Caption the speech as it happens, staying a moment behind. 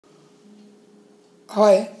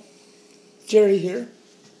Hi, Jerry here.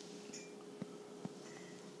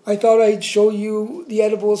 I thought I'd show you the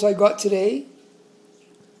edibles I got today,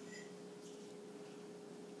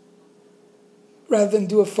 rather than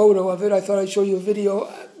do a photo of it. I thought I'd show you a video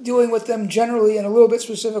dealing with them generally and a little bit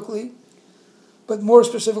specifically, but more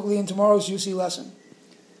specifically in tomorrow's UC lesson.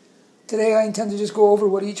 Today I intend to just go over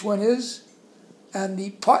what each one is and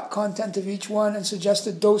the pot content of each one and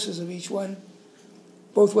suggested doses of each one,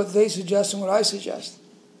 both what they suggest and what I suggest.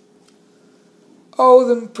 All of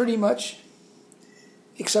them pretty much,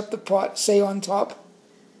 except the pot, say on top,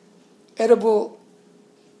 edible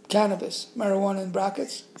cannabis, marijuana in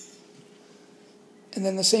brackets. And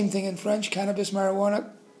then the same thing in French, cannabis, marijuana,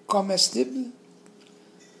 comestible.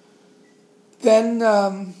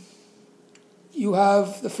 Then you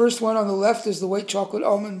have the first one on the left is the white chocolate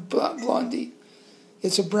almond blondie.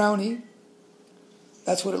 It's a brownie.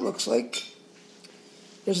 That's what it looks like.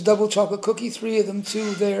 There's a double chocolate cookie, 3 of them,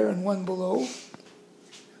 2 there and 1 below.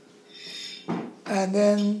 And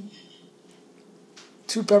then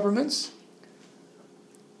 2 peppermints.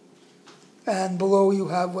 And below you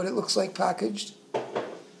have what it looks like packaged.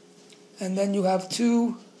 And then you have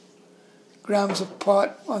 2 grams of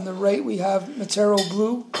pot. On the right we have Matero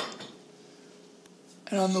Blue.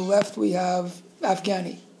 And on the left we have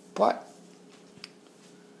Afghani pot.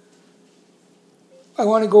 I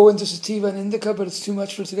want to go into sativa and indica, but it's too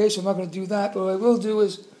much for today, so I'm not going to do that. But what I will do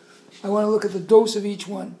is I want to look at the dose of each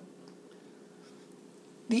one.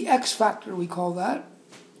 The X factor, we call that.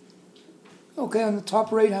 Okay, on the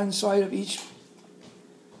top right-hand side of each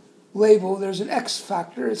label, there's an X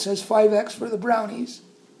factor. It says 5X for the brownies,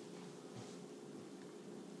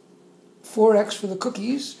 4X for the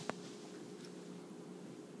cookies,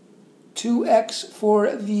 2X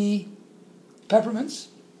for the peppermints,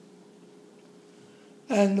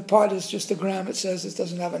 and the pot is just a gram. It says it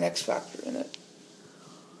doesn't have an X factor in it.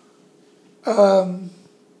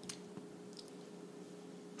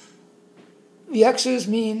 The X's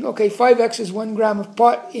mean, 5X is 1 gram of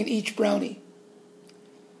pot in each brownie.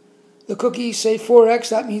 The cookies say 4X,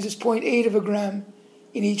 that means it's 0.8 of a gram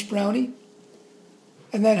in each brownie.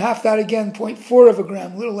 And then half that again, 0.4 of a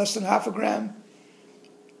gram, a little less than half a gram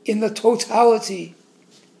in the totality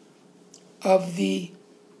of the,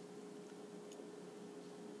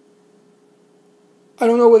 I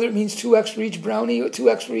don't know whether it means 2X for each brownie or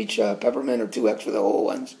 2X for each peppermint or 2X for the whole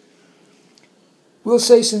ones. We'll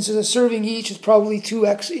say since it's a serving each, it's probably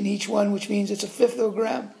 2X in each one, which means it's 1/5 of a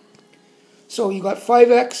gram. So you got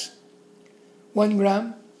 5X, 1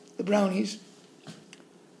 gram, the brownies.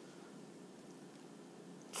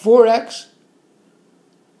 4X,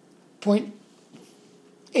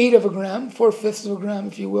 0.8 of a gram, 4/5 of a gram,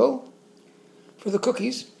 if you will, for the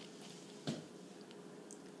cookies.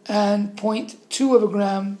 And 0.2 of a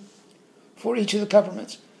gram for each of the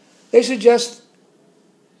peppermints. They suggest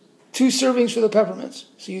 2 servings for the peppermints.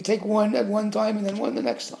 So you take 1 at one time and then 1 the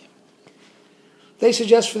next time. They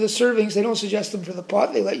suggest for the servings, they don't suggest them for the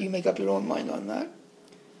pot. They let you make up your own mind on that.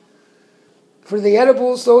 For the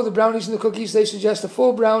edibles, though, the brownies and the cookies, they suggest a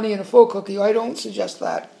full brownie and a full cookie. I don't suggest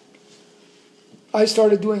that. I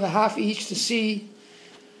started doing a half each to see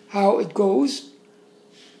how it goes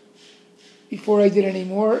before I did any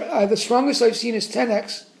more. The strongest I've seen is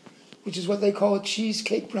 10X, which is what they call a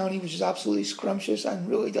cheesecake brownie, which is absolutely scrumptious and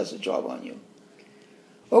really does a job on you.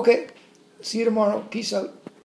 Okay, see you tomorrow. Peace out.